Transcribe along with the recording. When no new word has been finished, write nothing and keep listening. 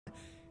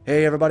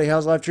Hey everybody,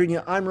 how's life treating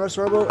you? I'm Russ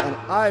Robo, and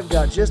I've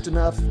got just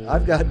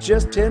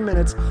 10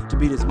 minutes to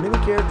beat as many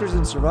characters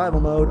in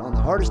survival mode on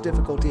the hardest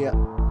difficulty in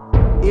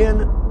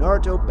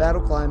Naruto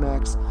Battle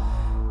Climax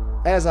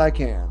as I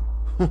can.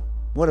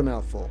 What a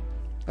mouthful.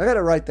 I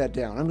gotta write that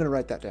down. I'm gonna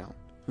write that down.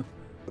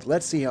 But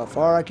let's see how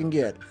far I can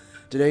get.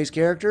 Today's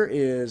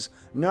characters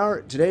are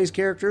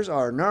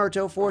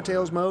Naruto Four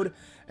Tails mode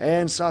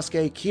and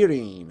Sasuke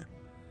Kirin.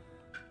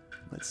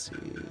 Let's see.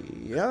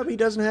 Yep, he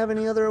doesn't have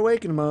any other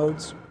awakened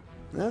modes.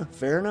 Yeah,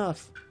 fair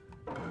enough.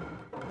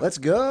 Let's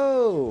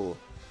go!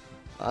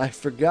 I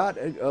forgot.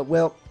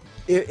 Well,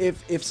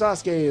 if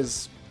Sasuke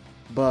is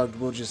bugged,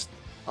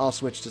 I'll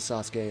switch to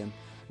Sasuke and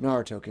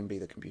Naruto can be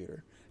the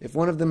computer. If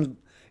one of them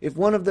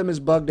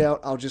is bugged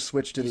out, I'll just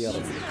switch to the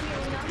other.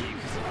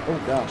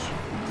 Oh gosh!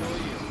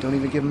 Don't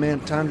even give a man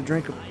time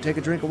to take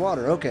a drink of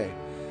water. Okay,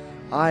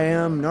 I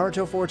am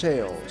Naruto Four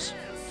Tails.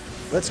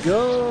 Let's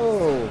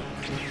go!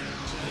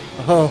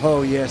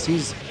 Oh yes,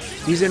 he's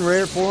in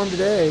rare form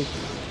today.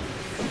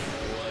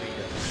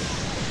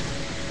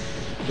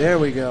 There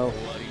we go.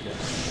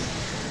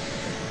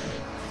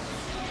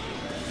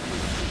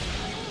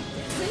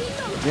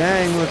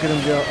 Dang, look at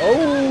him go.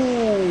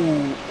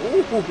 Oh!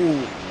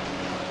 Ooh.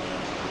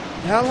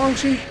 How long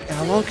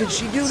can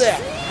she do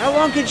that? How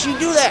long can she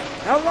do that?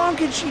 How long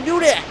can she do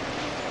that?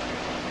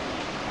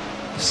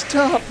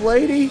 Stop,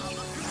 lady.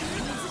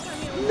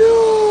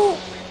 No!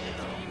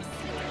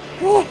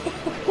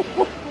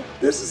 Oh.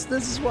 This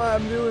is why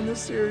I'm doing this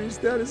series.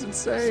 That is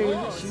insane.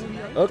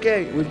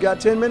 Okay, we've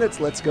got 10 minutes.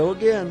 Let's go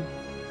again.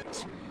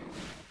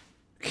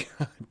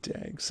 God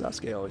dang,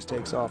 Sasuke always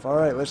takes off.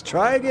 Alright, let's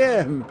try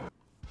again.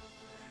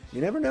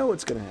 You never know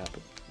what's going to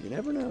happen. You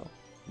never know.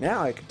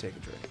 Now I can take a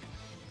drink.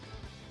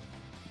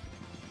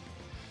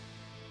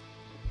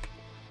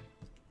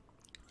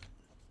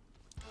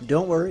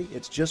 Don't worry,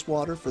 it's just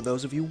water for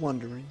those of you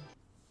wondering.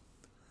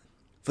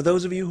 For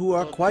those of you who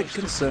are quite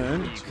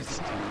concerned,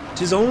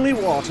 'tis only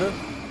water.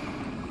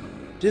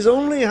 'Tis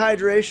only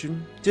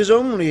hydration. 'Tis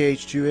only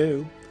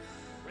H2O.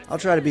 I'll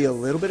try to be a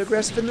little bit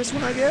aggressive in this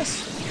one, I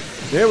guess.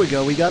 There we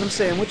go. We got him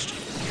sandwiched.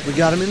 We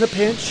got him in the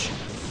pinch.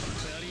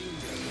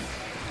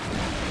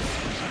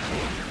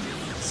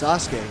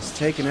 Sasuke's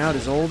taking out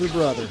his older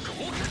brother.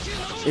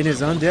 In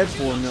his undead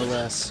form, no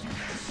less.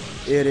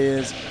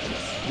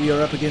 We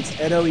are up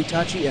against Edo,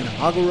 Itachi, and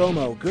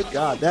Hagoromo. Good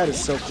God, that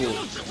is so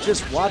cool.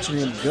 Just watching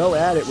him go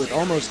at it with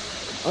almost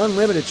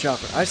unlimited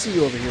chakra. I see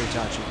you over here,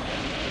 Itachi.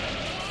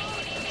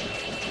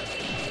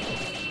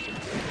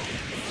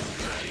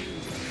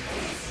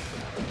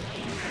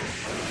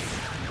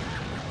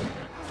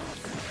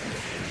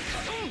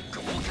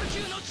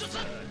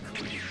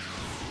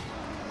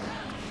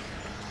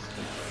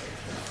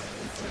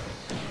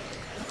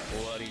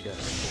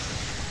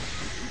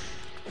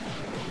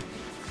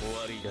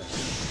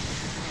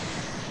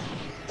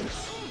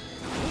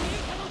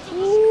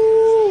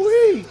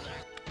 Ooh-wee.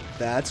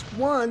 That's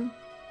one.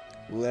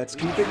 Let's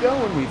keep it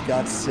going. We've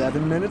got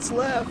 7 minutes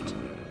left.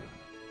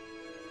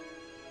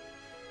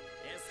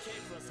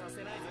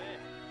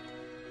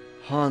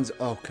 Hanzo.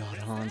 Oh God,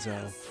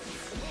 Hanzo.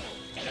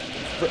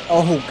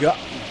 Oh God.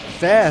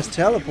 Fast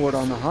teleport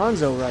on the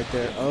Hanzo right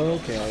there.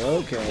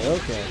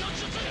 Okay.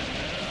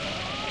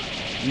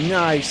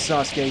 Nice,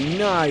 Sasuke.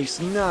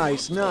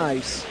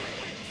 Nice.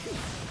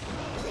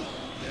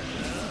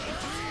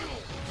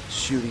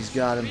 Shoot, he's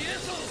got him.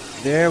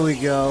 There we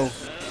go.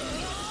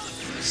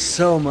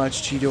 So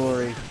much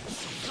Chidori.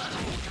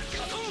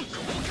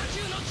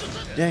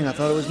 Dang, I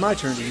thought it was my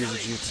turn to use a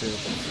jutsu.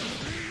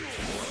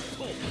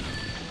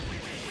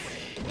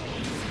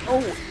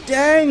 Oh,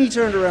 dang, he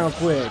turned around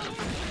quick.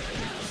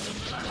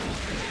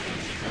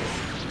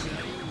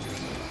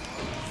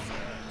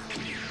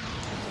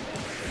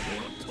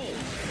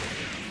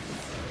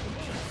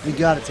 We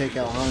gotta take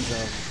out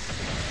Hanzo.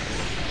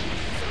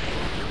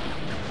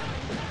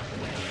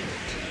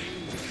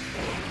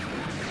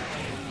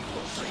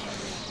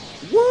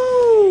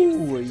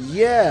 Woo!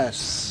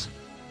 Yes!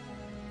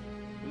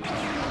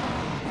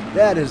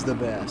 That is the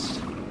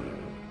best.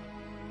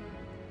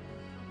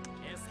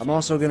 I'm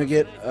also gonna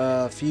get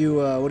a few,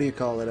 what do you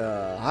call it,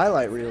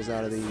 highlight reels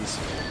out of these.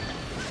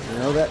 You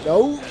know that?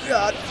 Oh,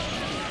 God!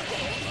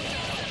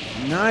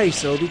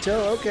 Nice,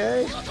 Obito,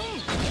 okay.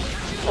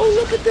 Oh,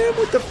 look at them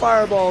with the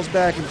fireballs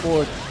back and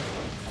forth.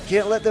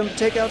 Can't let them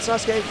take out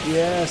Sasuke?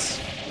 Yes.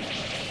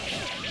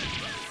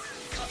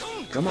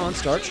 Come on,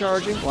 start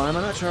charging. Why am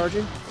I not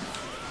charging?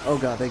 Oh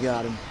God, they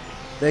got him.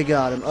 They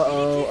got him.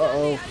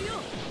 Uh-oh.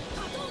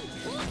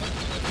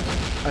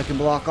 I can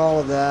block all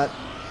of that.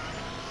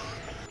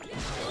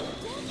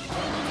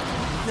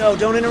 No,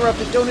 don't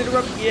interrupt it. Don't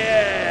interrupt it.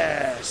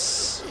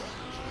 Yes.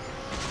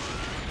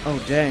 Oh,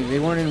 dang. They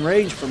weren't in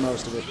range for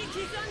most of it.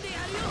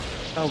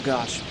 Oh,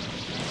 gosh.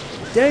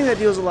 Dang, that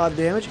deals a lot of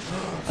damage.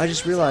 I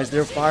just realized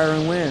they're fire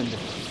and wind.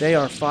 They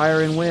are fire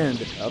and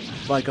wind.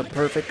 Like a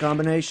perfect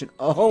combination.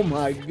 Oh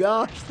my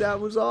gosh, that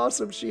was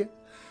awesome. She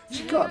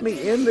caught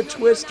me in the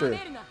twister.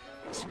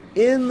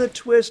 In the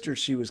twister,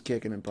 she was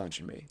kicking and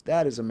punching me.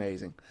 That is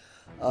amazing.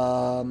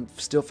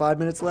 Still 5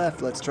 minutes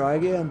left. Let's try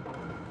again.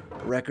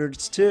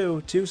 Records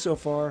 2. 2 so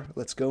far.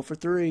 Let's go for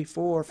 3,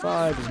 4,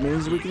 5. As many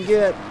as we can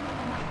get.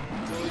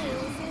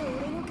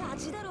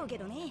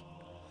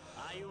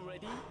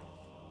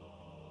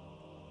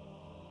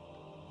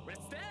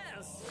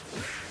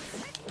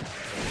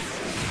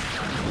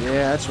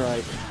 Yeah, that's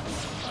right.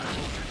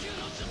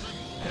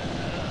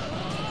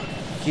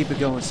 Keep it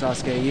going,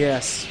 Sasuke.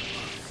 Yes.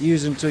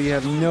 Use it until you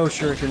have no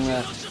shuriken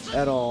left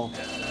at all.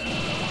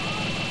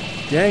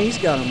 Dang, he's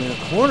got him in a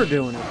corner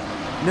doing it.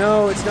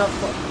 No, it's not.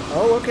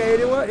 Oh, okay.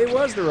 It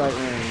was the right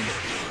range.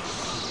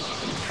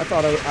 I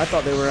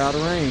thought they were out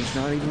of range.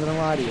 Not even gonna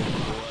lie to you.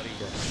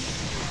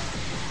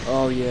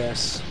 Oh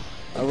yes,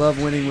 I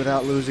love winning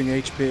without losing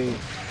HP.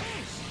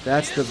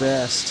 That's the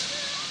best.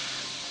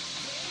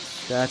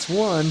 That's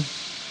one.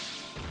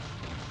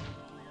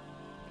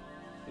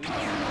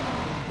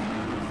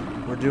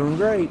 We're doing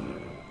great.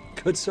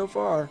 Good so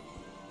far.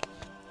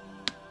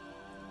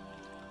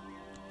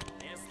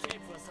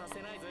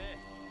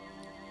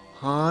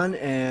 Han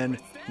and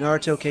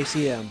Naruto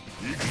KCM.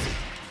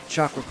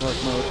 Chakra Clark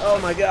mode. Oh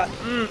my god.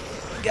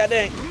 God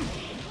dang.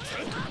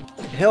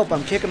 Help,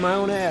 I'm kicking my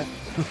own ass.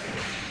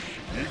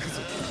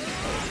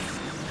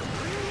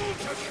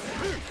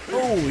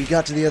 Oh, he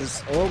got to the other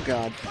side. Oh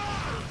god.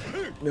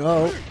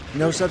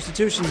 No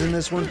substitutions in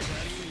this one.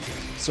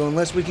 So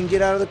unless we can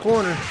get out of the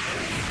corner.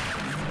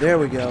 There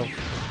we go.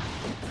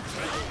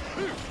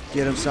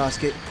 Get him,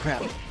 Sasuke.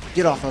 Crap.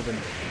 Get off of him.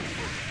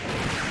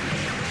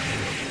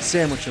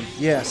 Sandwich him.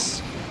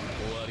 Yes.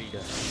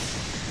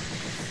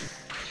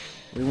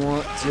 We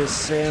want to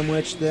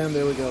sandwich them.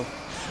 There we go.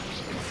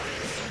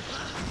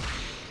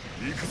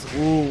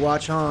 Ooh,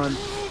 watch Han.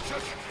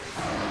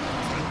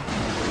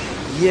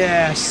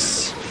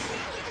 Yes!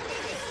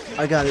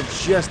 I got it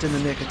just in the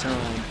nick of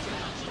time.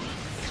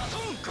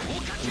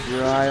 Keep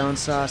your eye on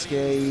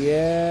Sasuke.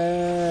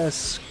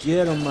 Yes!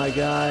 Get him, my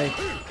guy.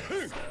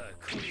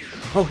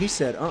 Oh, he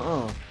said,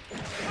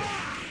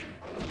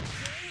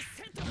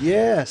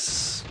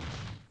 Yes!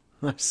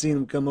 I seen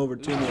him come over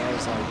to me.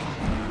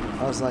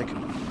 I was like,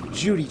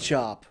 Judy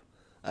chop.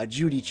 I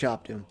Judy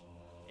chopped him.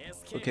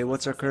 Okay,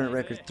 what's our current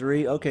record?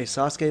 3. Okay,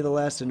 Sasuke the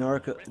last and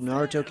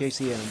Naruto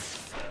KCM.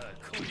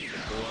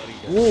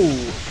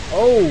 Ooh!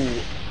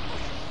 Oh!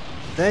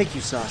 Thank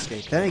you,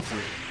 Sasuke. Thank you.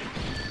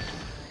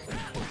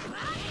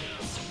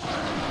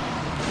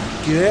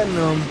 Getting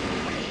them.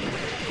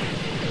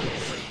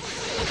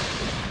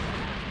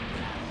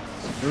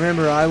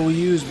 Remember, I will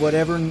use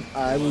whatever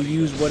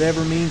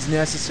means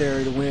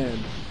necessary to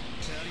win.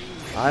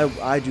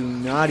 I do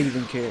not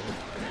even care.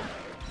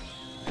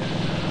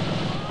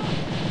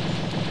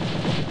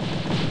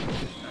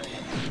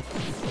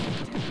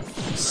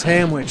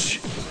 Sandwich.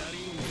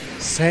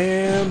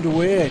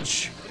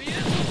 Sandwich.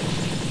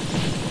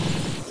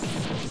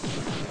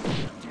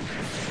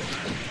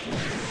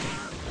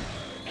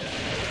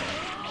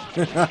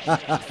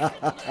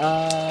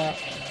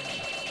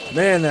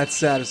 Man, that's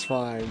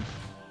satisfying.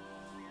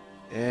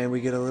 And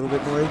we get a little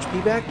bit more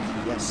HP back?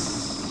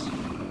 Yes.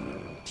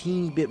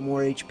 Teeny bit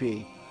more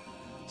HP.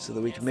 So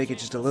that we can make it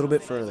just a little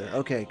bit further.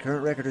 Okay,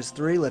 current record is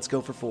 3. Let's go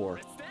for 4.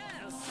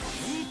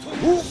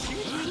 Ooh.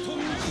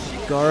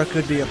 Gaara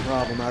could be a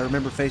problem. I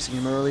remember facing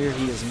him earlier.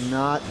 He is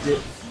not...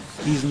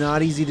 He's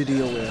not easy to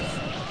deal with.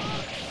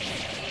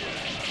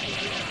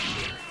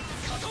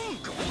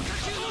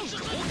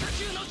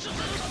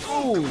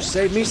 Oh,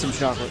 saved me some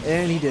chocolate.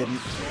 And he didn't.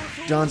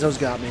 Donzo's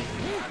got me.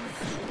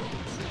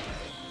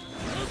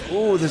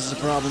 Oh, this is a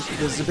problem.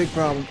 This is a big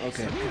problem.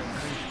 Okay.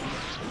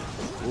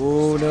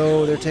 Oh,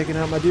 no. They're taking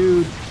out my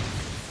dude.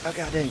 Oh,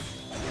 god dang.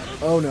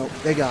 Oh, no.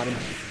 They got him.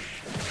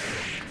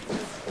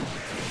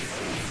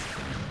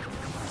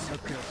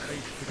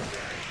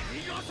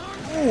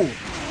 Ooh.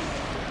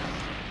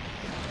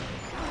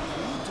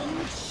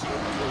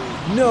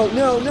 No,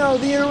 no, no.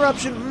 The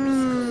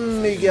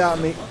interruption. He got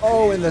me.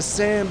 Oh, and the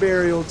sand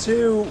burial,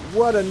 too.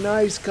 What a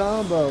nice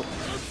combo.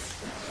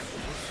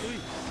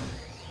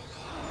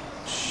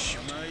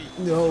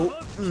 No,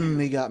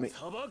 he got me.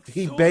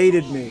 He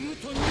baited me.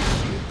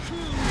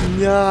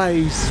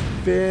 Nice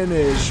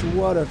finish.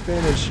 What a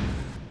finish.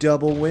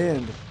 Double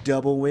wind.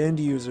 Double wind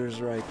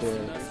users right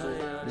there.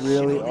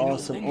 Really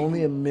awesome.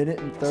 Only 1 minute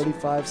and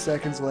 35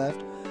 seconds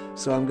left.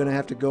 So I'm going to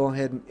have to go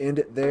ahead and end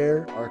it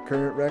there. Our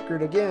current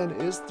record, again,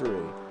 is 3.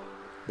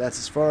 That's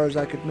as far as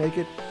I could make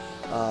it.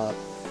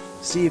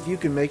 See if you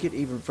can make it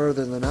even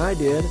further than I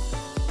did.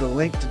 The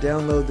link to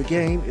download the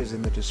game is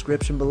in the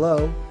description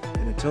below.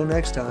 And until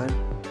next time,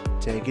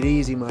 take it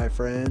easy, my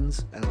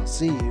friends, and I'll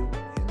see you